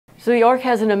So the ARC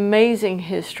has an amazing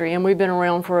history, and we've been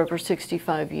around for over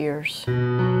 65 years.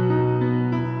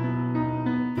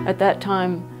 At that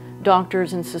time,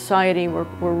 doctors and society were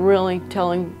really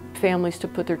telling families to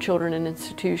put their children in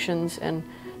institutions and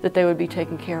that they would be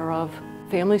taken care of.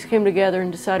 Families came together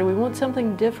and decided we want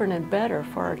something different and better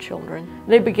for our children.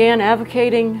 They began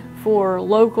advocating for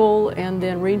local and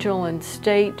then regional and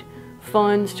state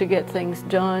funds to get things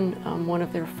done. One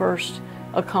of their first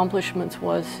accomplishments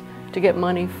was to get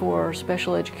money for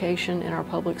special education in our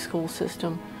public school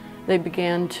system. They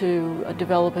began to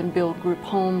develop and build group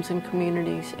homes in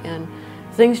communities, and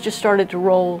things just started to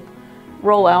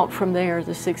roll out from there,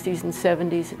 the 60s and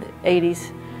 70s and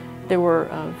 80s. There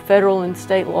were federal and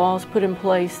state laws put in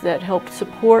place that helped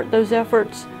support those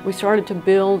efforts. We started to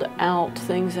build out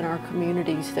things in our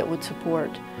communities that would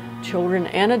support children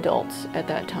and adults at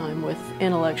that time with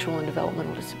intellectual and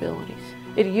developmental disabilities.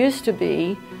 It used to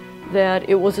be that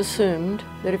it was assumed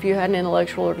that if you had an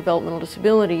intellectual or developmental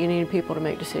disability, you needed people to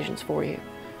make decisions for you.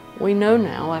 We know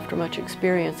now, after much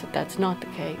experience, that that's not the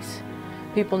case.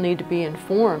 People need to be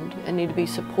informed and need to be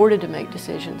supported to make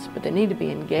decisions, but they need to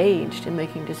be engaged in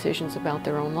making decisions about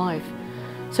their own life.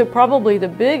 So probably the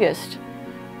biggest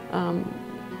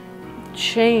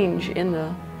change in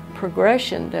the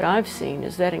progression that I've seen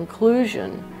is that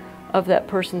inclusion of that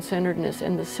person-centeredness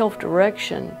and the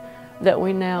self-direction that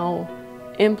we now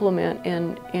implement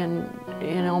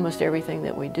in almost everything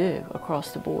that we do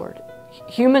across the board.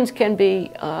 Humans can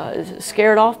be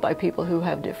scared off by people who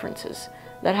have differences.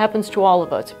 That happens to all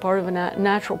of us. It's part of a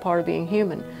natural part of being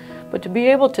human. But to be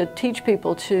able to teach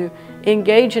people to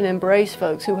engage and embrace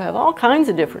folks who have all kinds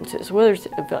of differences, whether it's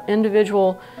an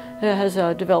individual that has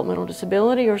a developmental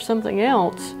disability or something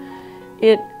else,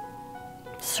 it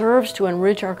serves to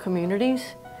enrich our communities.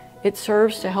 It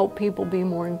serves to help people be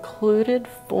more included,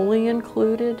 fully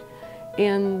included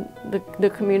in the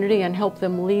community, and help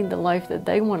them lead the life that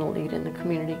they want to lead in the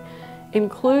community.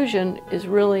 Inclusion is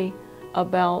really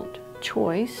about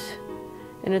choice,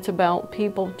 and it's about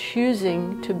people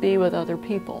choosing to be with other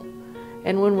people.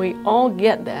 And when we all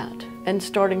get that and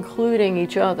start including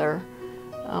each other,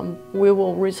 we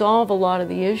will resolve a lot of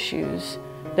the issues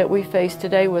that we face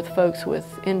today with folks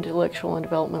with intellectual and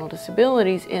developmental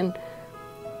disabilities in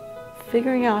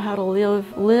figuring out how to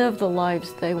live the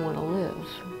lives they want to live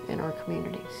in our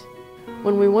communities.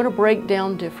 When we want to break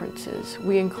down differences,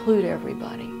 we include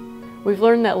everybody. We've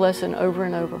learned that lesson over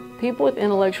and over. People with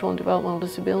intellectual and developmental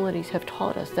disabilities have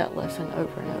taught us that lesson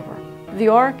over and over. The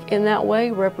ARC in that way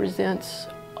represents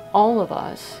all of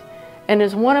us and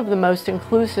is one of the most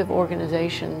inclusive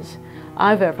organizations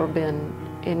I've ever been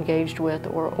engaged with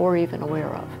or even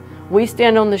aware of. We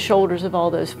stand on the shoulders of all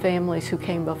those families who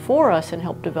came before us and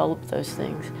helped develop those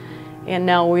things. And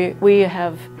now we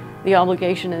have the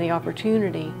obligation and the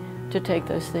opportunity to take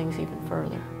those things even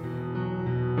further.